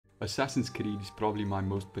Assassin's Creed is probably my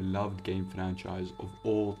most beloved game franchise of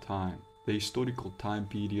all time. The historical time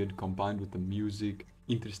period combined with the music,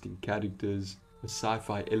 interesting characters, a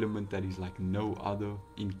sci-fi element that is like no other,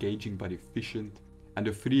 engaging but efficient, and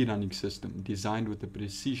a free-running system designed with the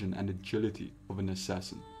precision and agility of an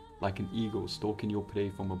assassin, like an eagle stalking your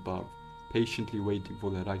prey from above, patiently waiting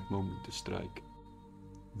for the right moment to strike.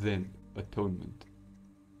 Then, Atonement.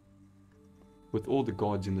 With all the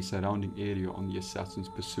guards in the surrounding area on the assassin's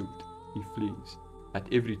pursuit, he flees, at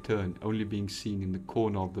every turn only being seen in the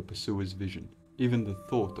corner of the pursuer's vision. Even the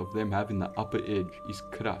thought of them having the upper edge is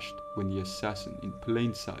crushed when the assassin, in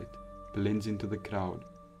plain sight, blends into the crowd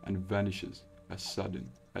and vanishes as sudden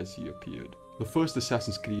as he appeared. The first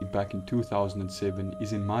Assassin's Creed back in 2007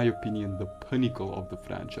 is in my opinion the pinnacle of the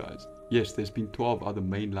franchise. Yes, there's been 12 other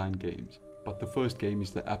mainline games, but the first game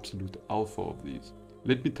is the absolute alpha of these.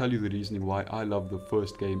 Let me tell you the reasoning why I love the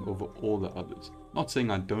first game over all the others. Not saying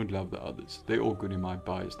I don't love the others, they're all good in my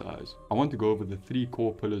biased eyes. I want to go over the 3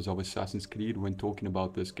 core pillars of Assassin's Creed when talking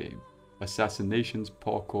about this game: Assassinations,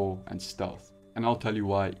 Parkour, and Stealth. And I'll tell you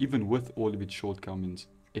why, even with all of its shortcomings,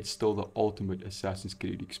 it's still the ultimate Assassin's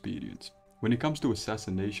Creed experience. When it comes to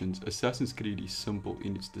Assassinations, Assassin's Creed is simple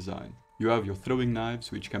in its design. You have your throwing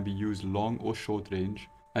knives, which can be used long or short range,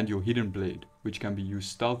 and your hidden blade, which can be used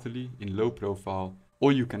stealthily in low profile,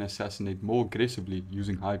 or you can assassinate more aggressively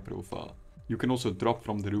using high profile. You can also drop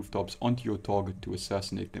from the rooftops onto your target to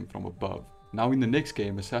assassinate them from above. Now in the next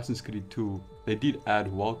game, Assassin's Creed 2, they did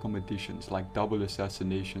add welcome additions like double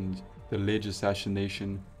assassinations, the ledge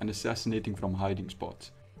assassination, and assassinating from hiding spots.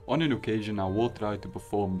 On an occasion I will try to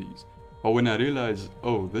perform these, but when I realize,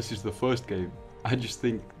 oh, this is the first game, I just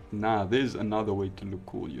think, nah, there's another way to look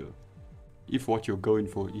cool here. If what you're going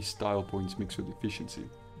for is style points mixed with efficiency.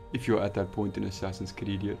 If you're at that point in Assassin's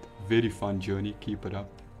Creed yet, very fun journey, keep it up.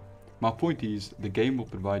 My point is, the game will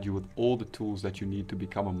provide you with all the tools that you need to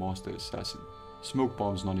become a master assassin, smoke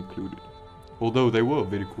bombs not included, although they were a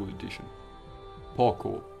very cool addition.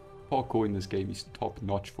 Parkour. Parkour in this game is top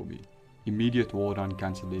notch for me. Immediate wall run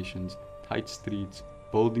cancellations, tight streets,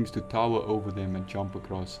 buildings to tower over them and jump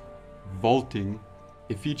across, vaulting,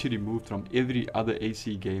 a feature removed from every other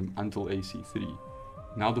AC game until AC3.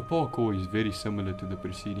 Now the parkour is very similar to the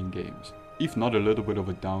preceding games, if not a little bit of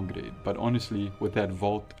a downgrade, but honestly, with that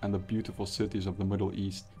vault and the beautiful cities of the Middle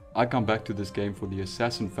East, I come back to this game for the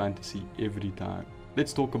assassin fantasy every time.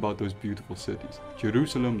 Let's talk about those beautiful cities: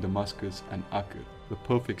 Jerusalem, Damascus, and Acre, the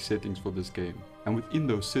perfect settings for this game. And within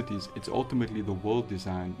those cities, it's ultimately the world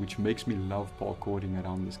design which makes me love parkouring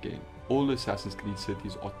around this game. All Assassin's Creed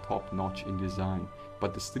cities are top notch in design,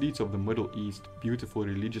 but the streets of the Middle East, beautiful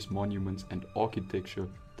religious monuments and architecture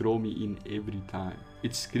draw me in every time.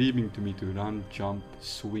 It's screaming to me to run, jump,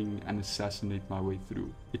 swing and assassinate my way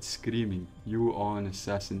through. It's screaming, you are an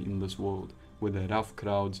assassin in this world, where the rough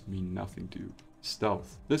crowds mean nothing to you.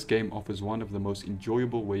 Stealth. This game offers one of the most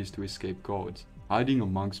enjoyable ways to escape guards, hiding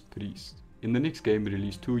amongst priests. In the next game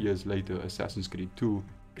released 2 years later, Assassin's Creed 2,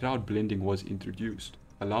 crowd blending was introduced,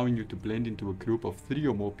 allowing you to blend into a group of 3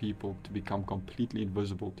 or more people to become completely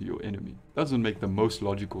invisible to your enemy. Doesn't make the most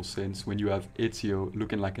logical sense when you have Ezio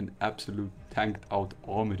looking like an absolute tanked out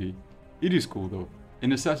armory. It is cool though.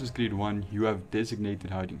 In Assassin's Creed 1 you have designated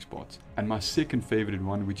hiding spots, and my second favorite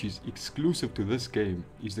one, which is exclusive to this game,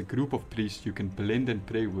 is the group of priests you can blend and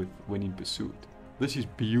pray with when in pursuit. This is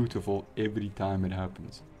beautiful every time it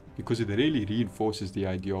happens, because it really reinforces the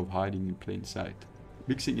idea of hiding in plain sight,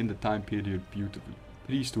 mixing in the time period beautifully.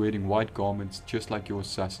 Priests wearing white garments just like your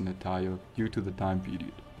assassin attire due to the time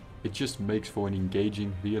period. It just makes for an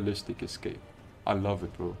engaging, realistic escape. I love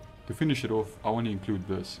it bro. To finish it off, I want to include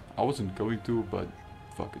this. I wasn't going to, but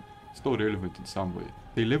fuck it. Still relevant in some way.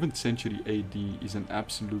 The 11th century AD is an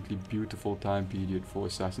absolutely beautiful time period for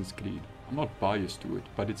Assassin's Creed. I'm not biased to it,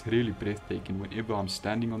 but it's really breathtaking whenever I'm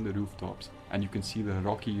standing on the rooftops and you can see the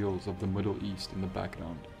rocky hills of the Middle East in the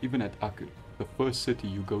background. Even at Acre, the first city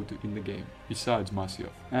you go to in the game, besides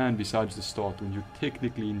Masyaf, and besides the start when you're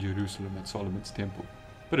technically in Jerusalem at Solomon's Temple.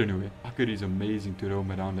 But anyway, Acre is amazing to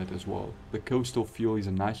roam around at as well. The coastal feel is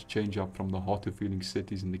a nice change up from the hotter feeling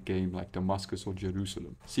cities in the game like Damascus or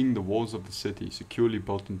Jerusalem, seeing the walls of the city securely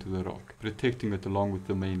built into the rock, protecting it along with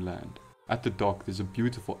the mainland. At the dock, there's a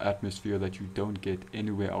beautiful atmosphere that you don't get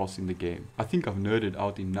anywhere else in the game. I think I've nerded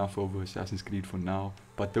out enough over Assassin's Creed for now,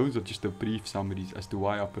 but those are just the brief summaries as to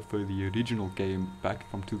why I prefer the original game back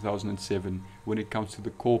from 2007 when it comes to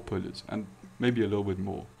the core pillars, and maybe a little bit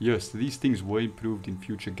more. Yes, these things were improved in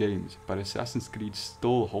future games, but Assassin's Creed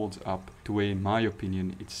still holds up to where, in my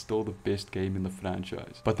opinion, it's still the best game in the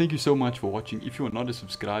franchise. But thank you so much for watching. If you are not a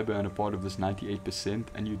subscriber and a part of this 98%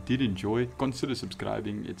 and you did enjoy, consider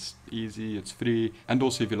subscribing. It's easy, it's free. And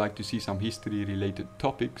also, if you like to see some history related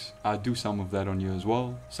topics, I do some of that on here as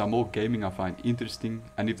well. Some more gaming I find interesting,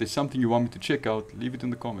 and if there's something you want me to check out, leave it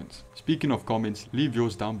in the comments. Speaking of comments, leave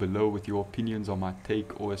yours down below with your opinions on my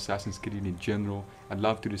take or Assassin's Creed in general. I'd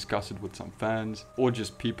love to discuss it with some fans or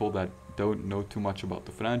just people that don't know too much about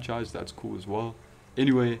the franchise. That's cool as well.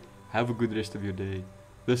 Anyway, have a good rest of your day.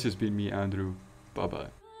 This has been me, Andrew. Bye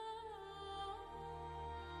bye.